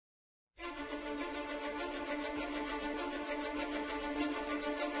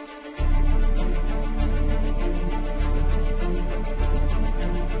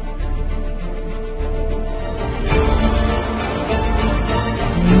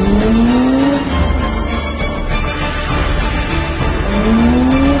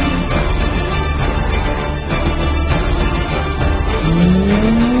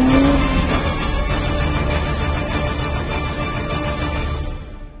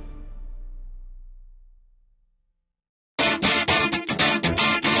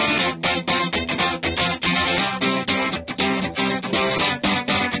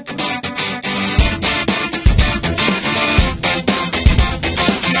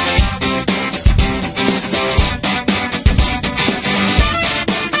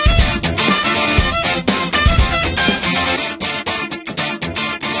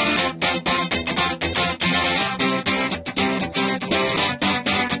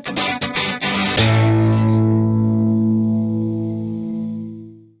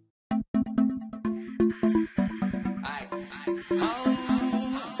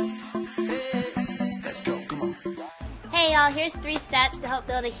y'all, here's 3 steps to help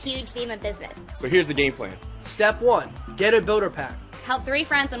build a huge VEMMA business. So here's the game plan. Step 1, get a builder pack. Help 3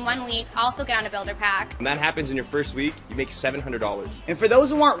 friends in 1 week also get on a builder pack. When that happens in your first week, you make $700. And for those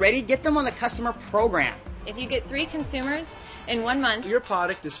who aren't ready, get them on the customer program. If you get 3 consumers in 1 month, Your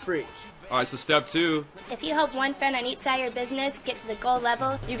product is free. All right, so step 2. If you help 1 friend on each side of your business get to the goal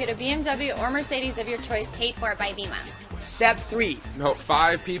level, you get a BMW or Mercedes of your choice paid for by VEMMA. Step 3, Help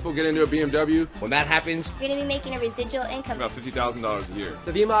 5 people get into a BMW. When that happens, you're going to be making a residual income. About $50,000 a year.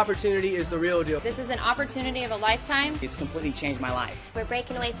 The VEMMA opportunity is the real deal. This is an opportunity of a lifetime. it's completely changed my life. We're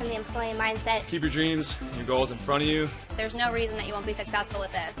breaking away from the employee mindset. Keep your dreams, your goals in front of you. There's no reason that you won't be successful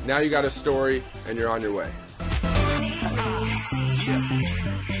with this. Now you got a story and you're on your way.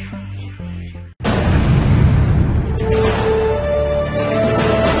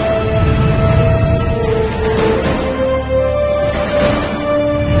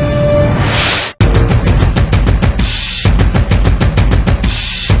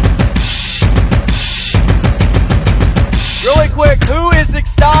 Really quick, who is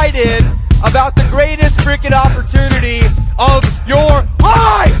excited about the greatest freaking opportunity of your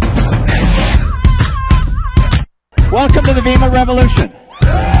life? Welcome to the VEMMA Revolution.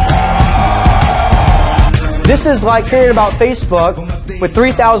 This is like hearing about Facebook with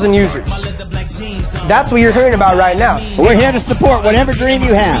 3,000 users. That's what you're hearing about right now. We're here to support whatever dream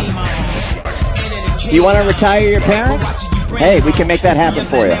you have. You want to retire your parents? Hey, we can make that happen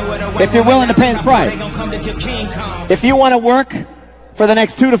for you. If you're willing to pay the price. If you want to work for the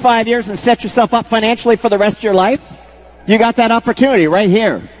next 2 to 5 years and set yourself up financially for the rest of your life, you got that opportunity right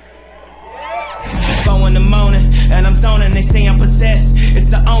here. In the morning, and I'm zoning, they say I'm possessed. It's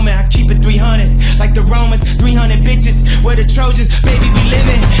the omen, I keep it 300. Like the Romans, 300 bitches. We're the Trojans, baby, we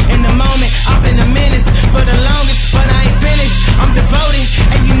living in the moment. I've been a menace for the longest, but I ain't finished. I'm devoted,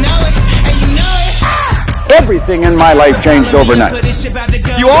 and you know it, and you know it. Everything in my life changed overnight.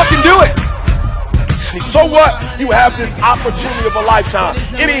 You all can do it. So what? You have this opportunity of a lifetime.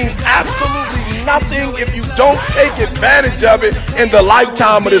 It means absolutely nothing if you don't take advantage of it in the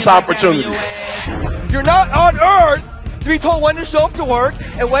lifetime of this opportunity. You're not on earth to be told when to show up to work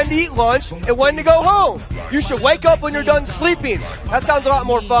and when to eat lunch and when to go home. You should wake up when you're done sleeping. That sounds a lot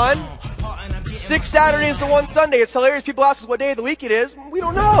more fun. 6 Saturdays to 1 Sunday. It's hilarious. People ask us what day of the week it is. We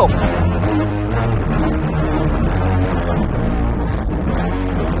don't know.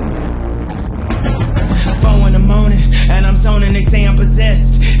 And I'm zoning, they say I'm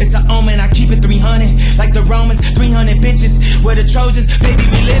possessed. It's an omen, I keep it 300. Like the Romans, 300 bitches. We're the Trojans, baby,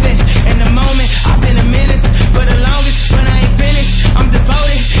 we living in the moment. I've been a menace for the longest, but I ain't finished. I'm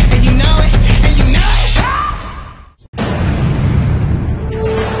devoted,